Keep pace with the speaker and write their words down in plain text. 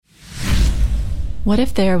What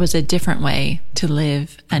if there was a different way to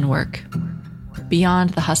live and work?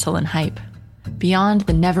 Beyond the hustle and hype, beyond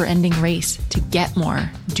the never-ending race to get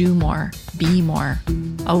more, do more, be more.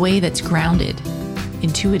 A way that's grounded,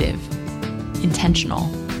 intuitive, intentional,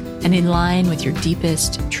 and in line with your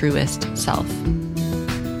deepest, truest self.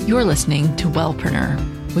 You're listening to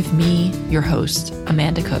Wellpreneur with me, your host,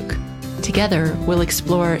 Amanda Cook. Together, we'll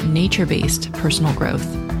explore nature-based personal growth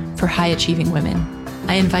for high-achieving women.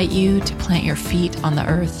 I invite you to plant your feet on the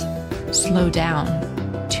earth, slow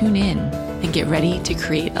down, tune in, and get ready to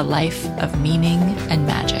create a life of meaning and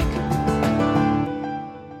magic.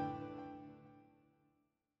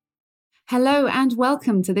 Hello and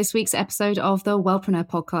welcome to this week's episode of the Wellpreneur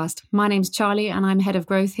podcast. My name's Charlie and I'm head of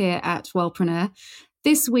growth here at Wellpreneur.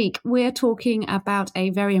 This week, we're talking about a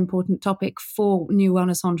very important topic for new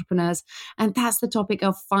wellness entrepreneurs, and that's the topic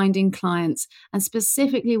of finding clients, and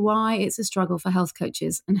specifically why it's a struggle for health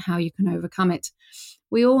coaches and how you can overcome it.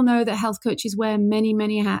 We all know that health coaches wear many,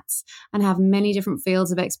 many hats and have many different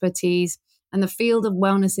fields of expertise, and the field of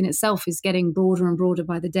wellness in itself is getting broader and broader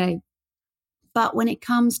by the day. But when it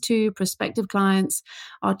comes to prospective clients,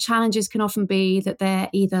 our challenges can often be that they're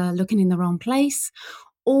either looking in the wrong place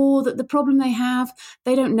or that the problem they have,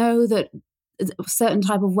 they don't know that a certain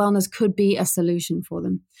type of wellness could be a solution for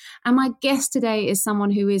them. And my guest today is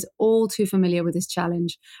someone who is all too familiar with this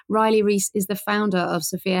challenge. Riley Reese is the founder of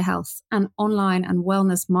Sophia Health, an online and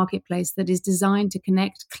wellness marketplace that is designed to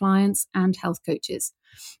connect clients and health coaches.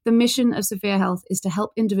 The mission of Sophia Health is to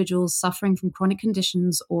help individuals suffering from chronic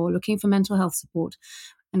conditions or looking for mental health support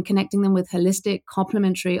and connecting them with holistic,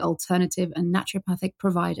 complementary, alternative, and naturopathic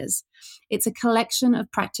providers. It's a collection of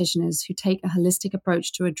practitioners who take a holistic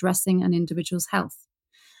approach to addressing an individual's health.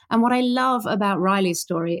 And what I love about Riley's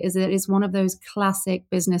story is that it's one of those classic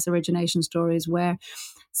business origination stories where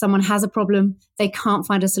someone has a problem, they can't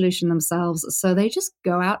find a solution themselves, so they just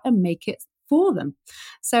go out and make it for them.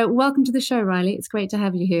 So welcome to the show, Riley. It's great to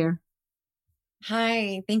have you here.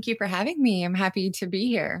 Hi, thank you for having me. I'm happy to be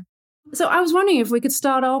here. So I was wondering if we could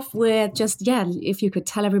start off with just, if you could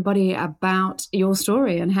tell everybody about your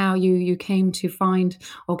story and how you came to found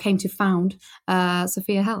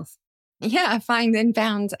Sophia Health. Yeah, find and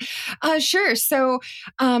found. Sure. So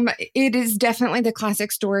it is definitely the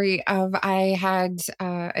classic story of I had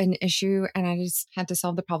an issue and I just had to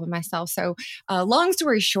solve the problem myself. So long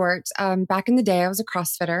story short, back in the day, I was a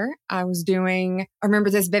CrossFitter. I remember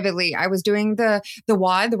this vividly. I was doing the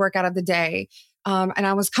WOD, the workout of the day. And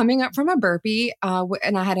I was coming up from a burpee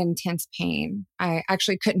and I had intense pain. I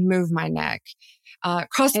actually couldn't move my neck.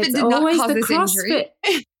 CrossFit did not cause this injury.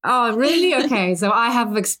 Oh, really? Okay. So I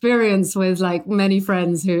have experience with like many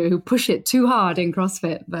friends who push it too hard in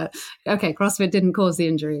CrossFit, but okay, CrossFit didn't cause the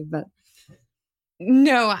injury, but.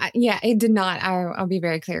 No, it did not. I'll be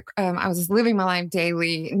very clear. I was living my life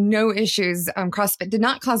daily, no issues. CrossFit did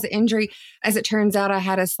not cause the injury. As it turns out, I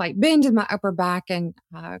had a slight bend in my upper back and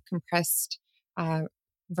compressed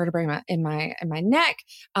vertebrae in my neck.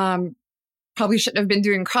 Probably shouldn't have been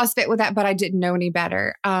doing CrossFit with that, but I didn't know any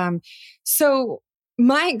better. So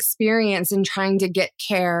my experience in trying to get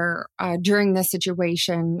care during this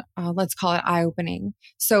situation, let's call it eye-opening.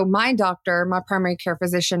 So my doctor, my primary care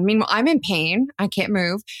physician, meanwhile, I'm in pain. I can't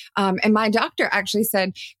move. And my doctor actually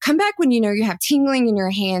said, come back when you have tingling in your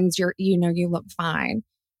hands, you look fine.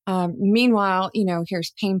 Meanwhile,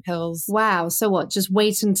 here's pain pills. Wow. So what? Just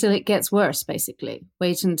wait until it gets worse, basically.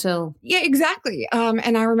 Wait until. Yeah, exactly.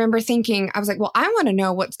 And I remember thinking, I was like, well, I want to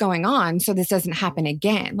know what's going on so this doesn't happen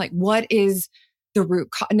again. Like, what is the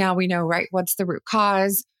root cause? Now we know, right? What's the root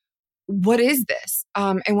cause? What is this?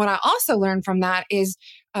 And what I also learned from that is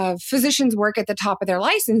physicians work at the top of their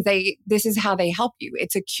license. This is how they help you.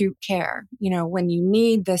 It's acute care, when you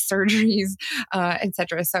need the surgeries, et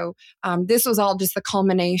cetera. So this was all just the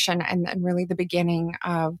culmination and really the beginning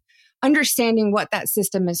of understanding what that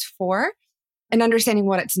system is for and understanding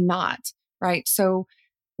what it's not, right? So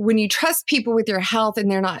when you trust people with your health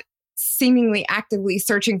and they're not seemingly actively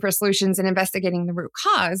searching for solutions and investigating the root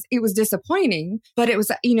cause, it was disappointing, but it was,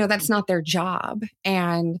 that's not their job.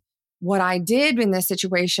 And what I did in this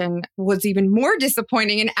situation was even more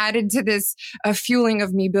disappointing and added to this fueling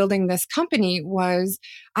of me building this company was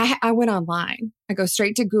I went online. I go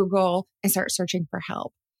straight to Google and start searching for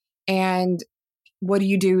help. And what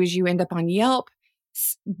do is you end up on Yelp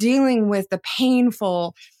dealing with the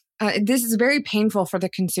painful this is very painful for the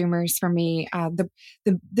consumers, for me.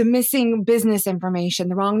 The missing business information,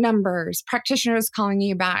 the wrong numbers, practitioners calling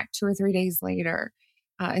you back 2 or 3 days later.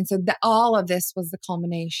 And so all of this was the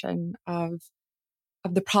culmination of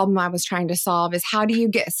the problem I was trying to solve is how do you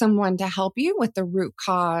get someone to help you with the root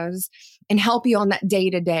cause and help you on that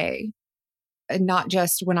day-to-day and not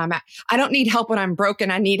just when I don't need help when I'm broken.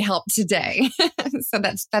 I need help today. So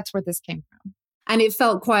that's where this came from. And it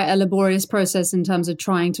felt quite a laborious process in terms of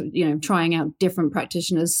trying out different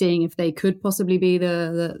practitioners, seeing if they could possibly be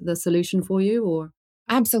the solution for you, or.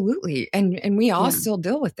 Absolutely. And we all still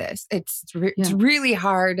deal with this. It's really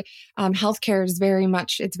hard. Healthcare is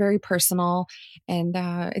it's very personal, and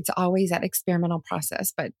it's always that experimental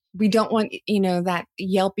process. But we don't want, that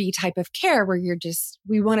Yelpy type of care where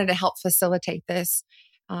we wanted to help facilitate this.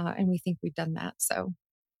 And we think we've done that. So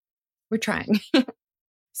we're trying.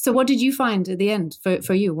 So what did you find at the end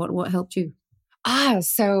for you? What helped you?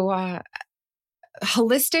 So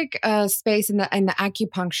holistic space in the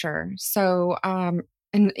acupuncture. So,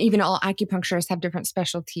 and even all acupuncturists have different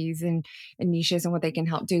specialties and niches and what they can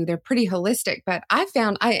help do. They're pretty holistic, but I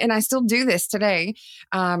found, and I still do this today.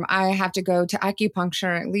 I have to go to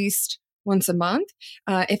acupuncture at least once a month.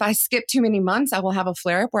 If I skip too many months, I will have a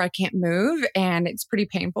flare up where I can't move, and it's pretty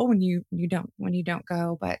painful when you don't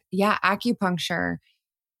go. But yeah, acupuncture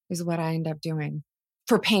is what I end up doing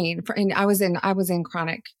for pain. And I was in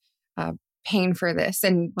chronic pain for this.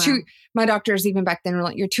 And my doctors even back then were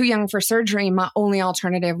like, "You're too young for surgery." My only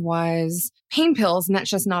alternative was pain pills, and that's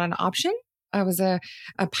just not an option. I was a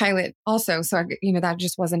pilot also, so that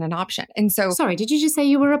just wasn't an option. And so, sorry, did you just say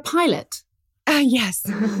you were a pilot? Yes.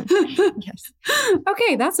 Yes.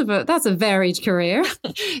 Okay, that's a varied career.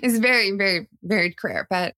 It's very, very varied career,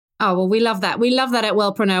 but. Oh, well, we love that. We love that at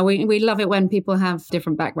Wellpreneur. We love it when people have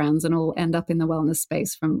different backgrounds and all end up in the wellness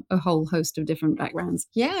space from a whole host of different backgrounds.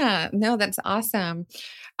 Yeah, no, that's awesome.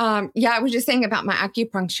 I was just saying about my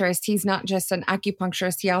acupuncturist. He's not just an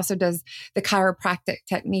acupuncturist. He also does the chiropractic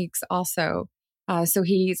techniques also. So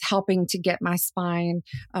he's helping to get my spine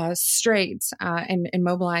straight and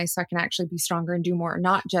mobilized so I can actually be stronger and do more,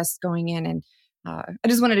 not just going in. And I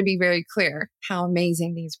just wanted to be very clear how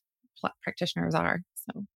amazing these practitioners are.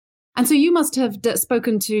 And so you must have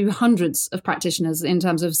spoken to hundreds of practitioners in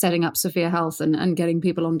terms of setting up Sophia Health and getting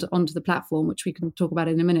people onto the platform, which we can talk about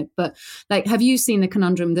in a minute. But have you seen the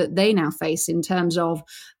conundrum that they now face in terms of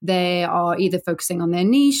they are either focusing on their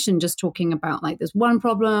niche and just talking about this one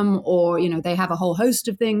problem, or, they have a whole host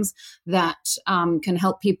of things that can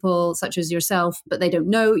help people such as yourself, but they don't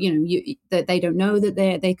know, that they don't know that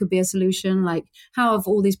they could be a solution. How have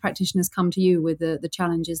all these practitioners come to you with the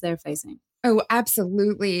challenges they're facing? Oh,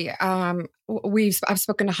 absolutely. I've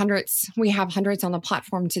spoken to hundreds. We have hundreds on the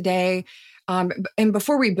platform today. And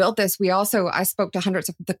before we built this, I spoke to hundreds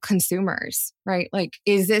of the consumers, right?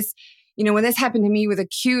 Is this, when this happened to me with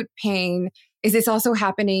acute pain, is this also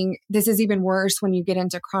happening? This is even worse when you get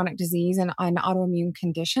into chronic disease and autoimmune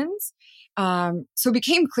conditions. So it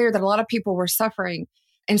became clear that a lot of people were suffering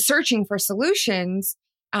and searching for solutions.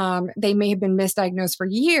 They may have been misdiagnosed for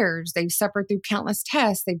years. They've suffered through countless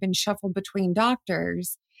tests. They've been shuffled between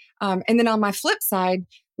doctors. And then on my flip side,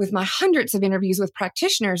 with my hundreds of interviews with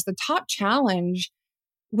practitioners, the top challenge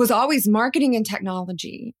was always marketing and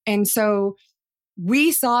technology. And so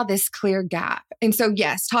we saw this clear gap. And so,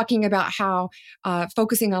 yes, talking about how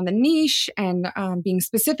focusing on the niche and being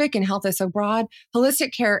specific and health is so broad,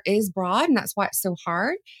 holistic care is broad, and that's why it's so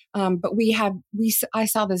hard. But I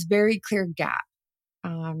saw this very clear gap.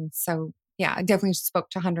 I definitely spoke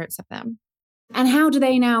to hundreds of them. And how do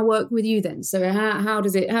they now work with you then? So how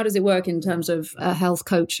does it work in terms of a health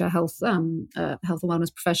coach, a health and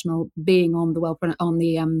wellness professional being on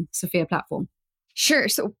the Sophia platform? Sure.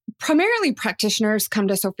 So primarily practitioners come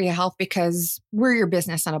to Sophia Health because we're your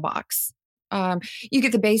business in a box. You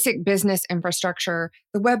get the basic business infrastructure,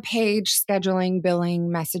 the web page, scheduling, billing,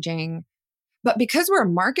 messaging. But because we're a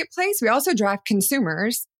marketplace, we also drive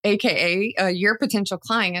consumers, aka your potential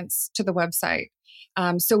clients, to the website.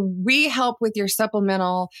 So we help with your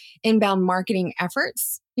supplemental inbound marketing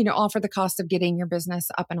efforts, all for the cost of getting your business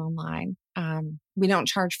up and online. We don't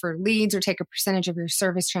charge for leads or take a percentage of your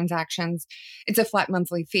service transactions. It's a flat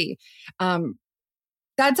monthly fee.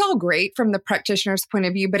 That's all great from the practitioner's point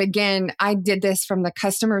of view. But again, I did this from the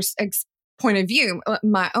customer's point of view,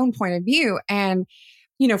 my own point of view. And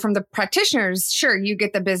from the practitioners, sure, you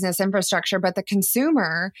get the business infrastructure, but the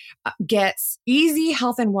consumer gets easy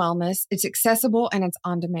health and wellness. It's accessible and it's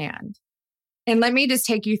on demand. And let me just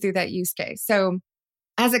take you through that use case. So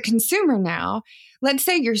as a consumer now, let's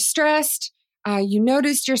say you're stressed, you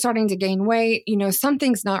noticed you're starting to gain weight,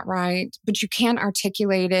 something's not right, but you can't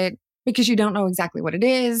articulate it because you don't know exactly what it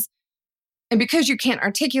is. And because you can't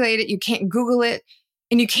articulate it, you can't Google it,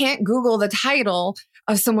 and you can't Google the title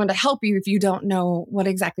of someone to help you if you don't know what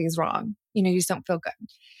exactly is wrong. You just don't feel good.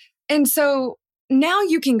 And so now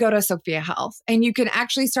you can go to Sophia Health and you can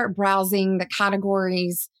actually start browsing the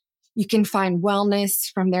categories You can find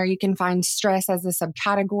wellness from there. You can find stress as a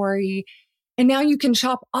subcategory. And now you can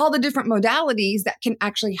shop all the different modalities that can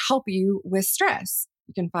actually help you with stress.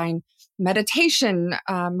 You can find meditation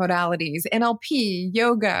modalities, NLP,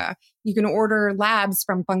 yoga. You can order labs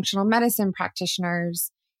from functional medicine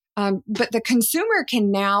practitioners. But the consumer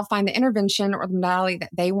can now find the intervention or the modality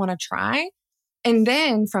that they want to try. And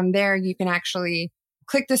then from there, you can actually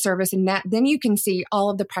click the service, and then you can see all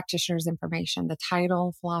of the practitioner's information, the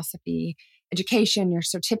title, philosophy, education, your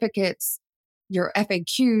certificates, your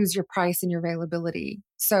FAQs, your price, and your availability.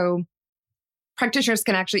 So practitioners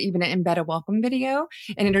can actually even embed a welcome video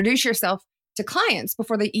and introduce yourself to clients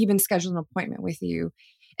before they even schedule an appointment with you.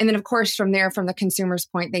 And then, of course, from there, from the consumer's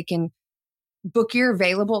point, they can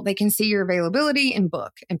they can see your availability and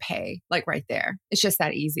book and pay, like right there. It's just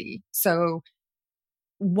that easy. So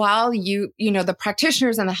while the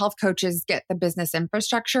practitioners and the health coaches get the business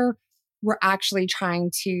infrastructure, we're actually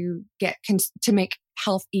trying to to make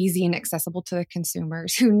health easy and accessible to the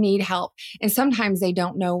consumers who need help. And sometimes they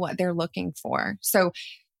don't know what they're looking for. So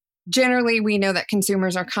generally, we know that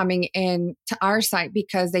consumers are coming in to our site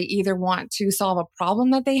because they either want to solve a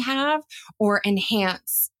problem that they have or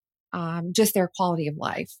enhance just their quality of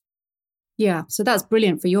life. Yeah, so that's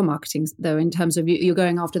brilliant for your marketing, though, in terms of you're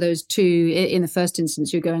going after those two. In the first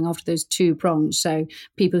instance, you're going after those two prongs. So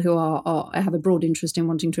people who have a broad interest in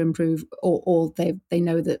wanting to improve, or they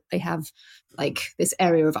know that they have like this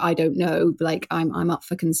area of I don't know, like I'm up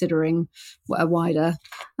for considering a wider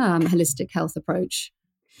holistic health approach.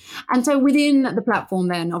 And so within the platform,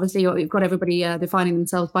 then obviously you've got everybody defining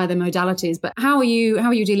themselves by their modalities. But how are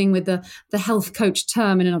you dealing with the health coach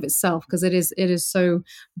term in and of itself? Because it is so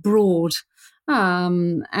broad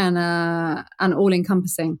and all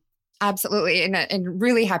encompassing. Absolutely. And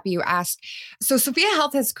really happy you asked. So Sophia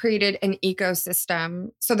Health has created an ecosystem.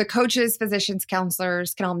 So the coaches, physicians,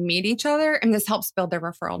 counselors can all meet each other, and this helps build their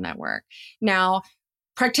referral network. Now,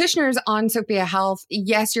 practitioners on Sophia Health,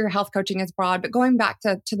 yes, your health coaching is broad, but going back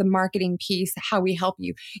to the marketing piece, how we help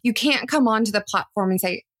you, you can't come onto the platform and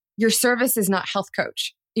say, your service is not health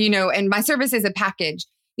coach, and my service is a package.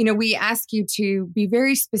 We ask you to be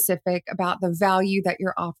very specific about the value that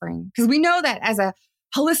you're offering, because we know that as a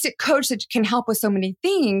holistic coach that can help with so many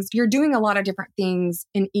things, you're doing a lot of different things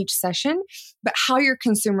in each session, but how your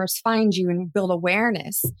consumers find you and build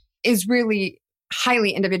awareness is really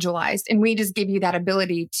highly individualized. And we just give you that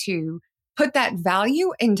ability to put that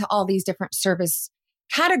value into all these different service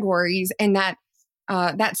categories, and that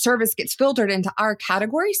service gets filtered into our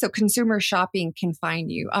category so consumer shopping can find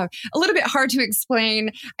you. A little bit hard to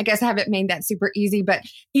explain. I guess I haven't made that super easy, but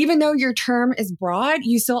even though your term is broad,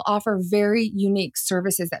 you still offer very unique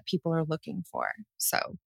services that people are looking for. So,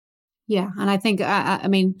 yeah. And I think, I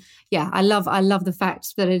love the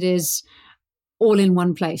fact that it is all in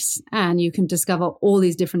one place, and you can discover all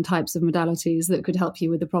these different types of modalities that could help you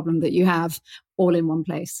with the problem that you have all in one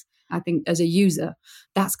place. I think as a user,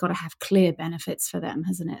 that's got to have clear benefits for them,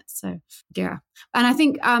 hasn't it? So, yeah. And I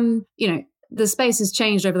think, the space has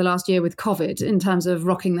changed over the last year with COVID in terms of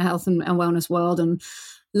rocking the health and wellness world, and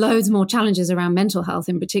loads more challenges around mental health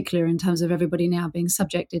in particular, in terms of everybody now being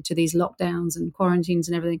subjected to these lockdowns and quarantines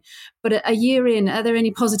and everything. But a year in, are there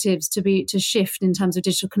any positives to shift in terms of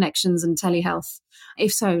digital connections and telehealth?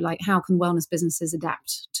 If so, like how can wellness businesses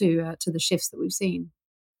adapt to the shifts that we've seen?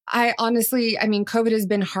 COVID has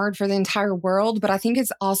been hard for the entire world, but I think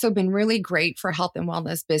it's also been really great for health and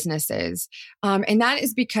wellness businesses. And that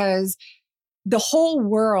is because the whole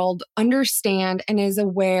world understand and is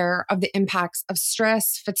aware of the impacts of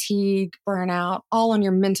stress, fatigue, burnout, all on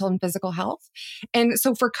your mental and physical health. And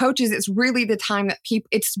so for coaches, it's really the time that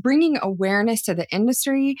it's bringing awareness to the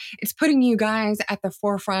industry. It's putting you guys at the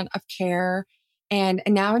forefront of care. And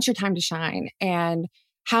now it's your time to shine. And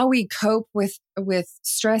how we cope with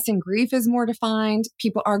stress and grief is more defined.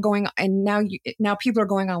 People are going, and now people are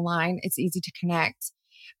going online. It's easy to connect.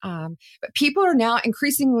 But people are now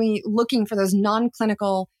increasingly looking for those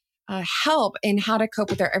non-clinical help in how to cope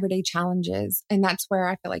with their everyday challenges. And that's where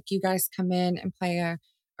I feel like you guys come in and play a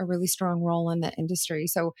really strong role in the industry.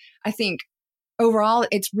 So I think overall,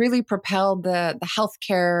 it's really propelled the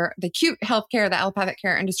healthcare, the acute healthcare, the allopathic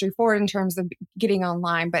care industry forward in terms of getting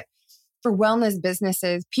online. But for wellness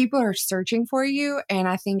businesses, people are searching for you. And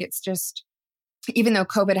I think it's just, even though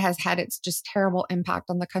COVID has had its just terrible impact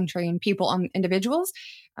on the country and people, on individuals,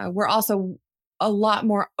 we're also a lot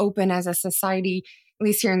more open as a society, at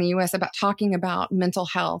least here in the US, about talking about mental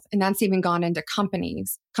health. And that's even gone into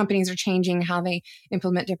companies. Companies are changing how they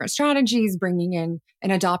implement different strategies, bringing in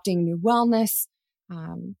and adopting new wellness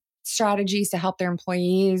strategies to help their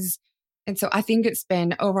employees. And so I think it's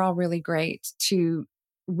been overall really great to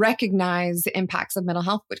recognize the impacts of mental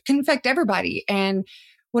health, which can affect everybody. And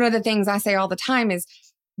one of the things I say all the time is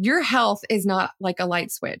your health is not like a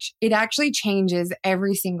light switch. It actually changes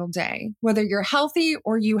every single day. Whether you're healthy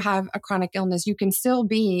or you have a chronic illness, you can still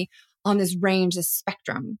be on this range, this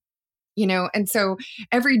spectrum, And so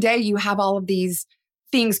every day you have all of these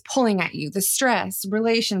things pulling at you, the stress,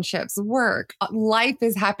 relationships, work, life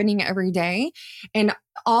is happening every day. And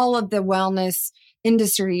all of the wellness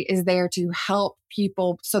industry is there to help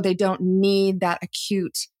people so they don't need that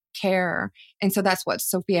acute care. And so that's what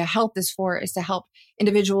Sophia Health is for, is to help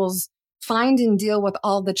individuals find and deal with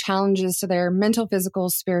all the challenges to their mental, physical,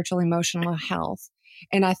 spiritual, emotional health.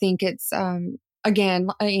 And I think it's, again,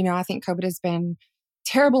 I think COVID has been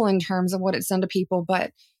terrible in terms of what it's done to people,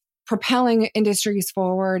 but propelling industries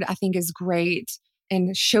forward, I think, is great,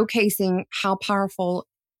 and showcasing how powerful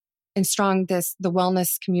and strong the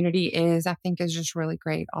wellness community is, I think, is just really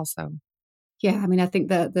great also. Yeah, I mean, I think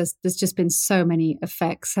that there's just been so many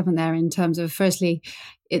effects, haven't there, in terms of, firstly,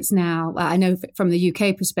 it's now, I know from the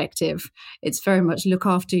UK perspective, it's very much look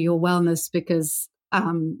after your wellness because,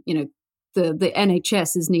 the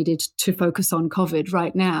NHS is needed to focus on COVID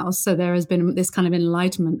right now. So there has been this kind of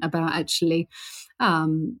enlightenment about actually,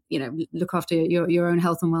 look after your own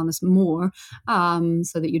health and wellness more,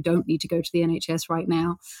 so that you don't need to go to the NHS right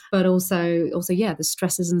now. But also, the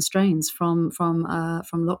stresses and strains from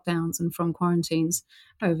lockdowns and from quarantines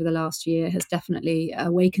over the last year has definitely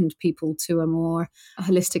awakened people to a more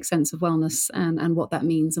holistic sense of wellness and what that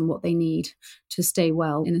means and what they need to stay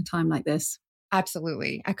well in a time like this.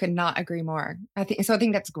 Absolutely. I could not agree more. I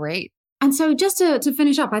think that's great. And so just to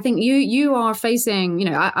finish up, I think you are facing,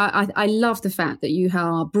 I love the fact that you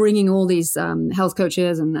are bringing all these health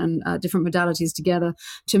coaches and different modalities together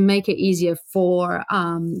to make it easier for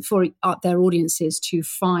their audiences to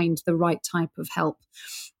find the right type of help.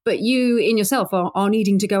 But you in yourself are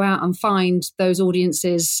needing to go out and find those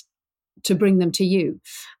audiences to bring them to you.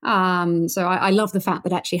 So I love the fact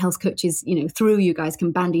that actually health coaches, through you guys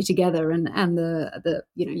can bandy together and the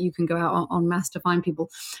you can go out en masse to find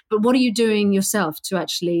people. But what are you doing yourself to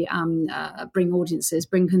actually bring audiences,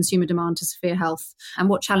 bring consumer demand to Sophia Health? And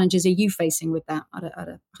what challenges are you facing with that at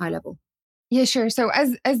a high level? Yeah, sure. So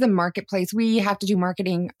as the marketplace, we have to do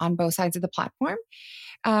marketing on both sides of the platform.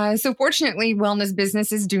 So fortunately, wellness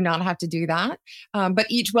businesses do not have to do that. But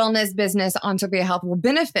each wellness business on Sophia Health will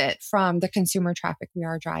benefit from the consumer traffic we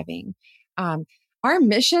are driving. Our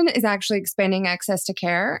mission is actually expanding access to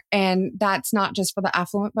care. And that's not just for the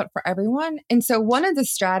affluent, but for everyone. And so one of the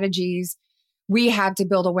strategies we have to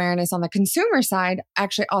build awareness on the consumer side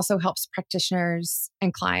actually also helps practitioners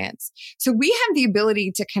and clients. So we have the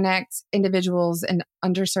ability to connect individuals in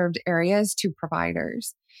underserved areas to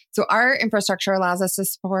providers. So our infrastructure allows us to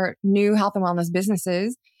support new health and wellness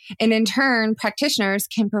businesses. And in turn, practitioners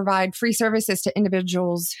can provide free services to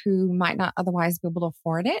individuals who might not otherwise be able to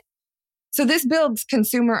afford it. So this builds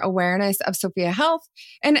consumer awareness of Sophia Health,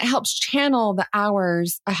 and it helps channel the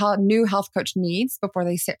hours a new health coach needs before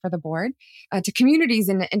they sit for the board to communities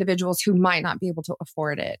and individuals who might not be able to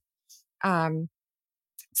afford it.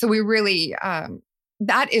 So we really,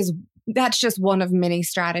 that's just one of many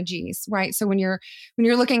strategies, right? So when you're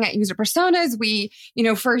looking at user personas,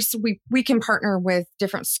 first we can partner with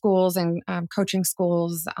different schools and coaching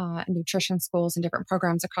schools, and nutrition schools and different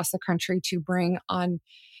programs across the country to bring on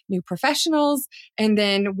new professionals. And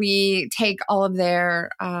then we take all of their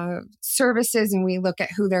services and we look at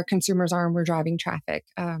who their consumers are, and we're driving traffic,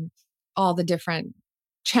 all the different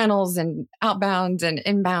channels and outbound and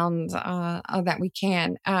inbound that we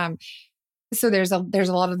can. So there's a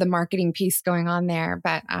lot of the marketing piece going on there.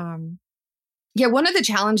 But one of the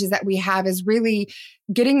challenges that we have is really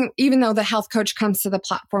even though the health coach comes to the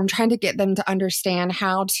platform, trying to get them to understand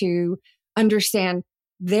how to understand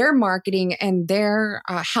their marketing and their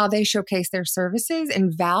how they showcase their services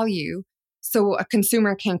and value, so a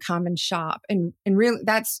consumer can come and shop. And really,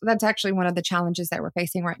 that's actually one of the challenges that we're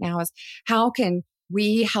facing right now is how can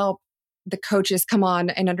we help the coaches come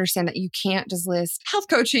on and understand that you can't just list health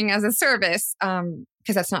coaching as a service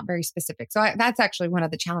because that's not very specific. So that's actually one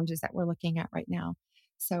of the challenges that we're looking at right now.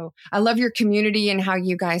 So I love your community and how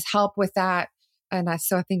you guys help with that. And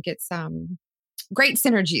so I think it's great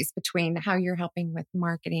synergies between how you're helping with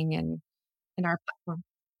marketing and our platform.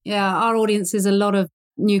 Yeah, our audience is a lot of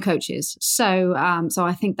new coaches. So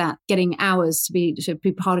I think that getting hours to be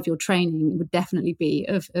part of your training would definitely be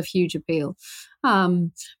of huge appeal.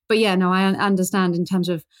 But yeah, no, I understand in terms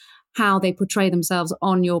of how they portray themselves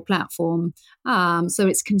on your platform. So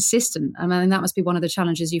it's consistent. I mean, that must be one of the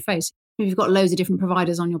challenges you face. If you've got loads of different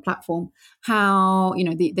providers on your platform, how,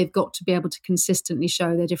 they've got to be able to consistently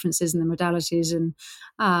show their differences in the modalities.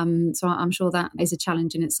 And so I'm sure that is a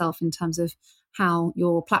challenge in itself in terms of how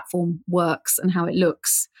your platform works and how it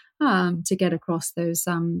looks to get across those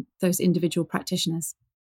individual practitioners.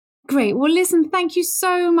 Great. Well, listen, thank you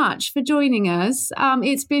so much for joining us.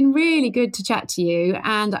 It's been really good to chat to you,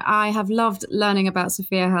 and I have loved learning about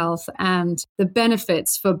Sophia Health and the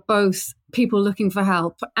benefits for both people looking for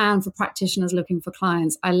help and for practitioners looking for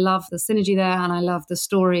clients. I love the synergy there, and I love the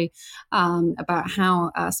story about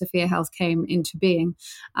how Sophia Health came into being.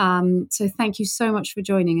 So thank you so much for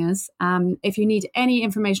joining us. If you need any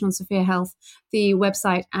information on Sophia Health, the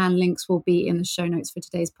website and links will be in the show notes for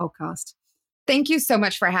today's podcast. Thank you so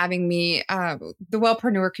much for having me. The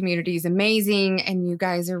Wellpreneur community is amazing, and you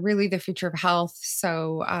guys are really the future of health.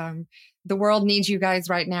 So the world needs you guys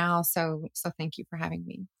right now. So thank you for having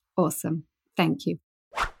me. Awesome. Thank you.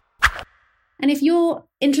 And if you're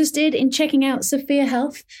interested in checking out Sophia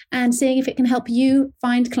Health and seeing if it can help you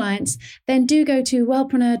find clients, then do go to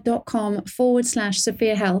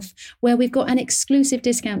wellpreneur.com/Sophia Health, where we've got an exclusive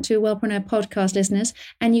discount to Wellpreneur podcast listeners,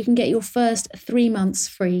 and you can get your first 3 months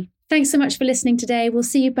free. Thanks so much for listening today. We'll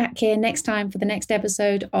see you back here next time for the next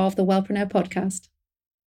episode of the Wellpreneur podcast.